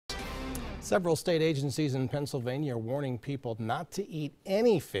Several state agencies in Pennsylvania are warning people not to eat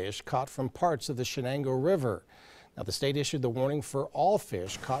any fish caught from parts of the Shenango River. Now, the state issued the warning for all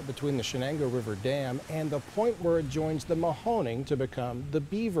fish caught between the Shenango River Dam and the point where it joins the Mahoning to become the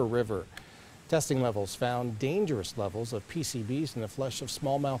Beaver River. Testing levels found dangerous levels of PCBs in the flesh of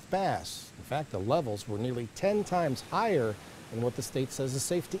smallmouth bass. In fact, the levels were nearly 10 times higher than what the state says is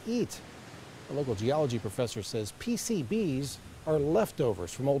safe to eat. A local geology professor says PCBs are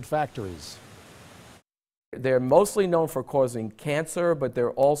leftovers from old factories. They're mostly known for causing cancer, but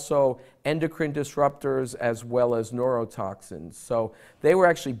they're also endocrine disruptors as well as neurotoxins. So they were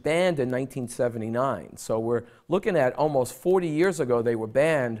actually banned in 1979. So we're looking at almost 40 years ago they were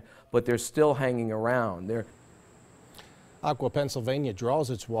banned, but they're still hanging around. Aqua Pennsylvania draws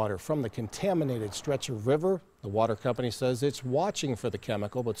its water from the contaminated stretch of river. The water company says it's watching for the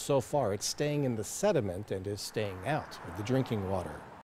chemical, but so far it's staying in the sediment and is staying out of the drinking water.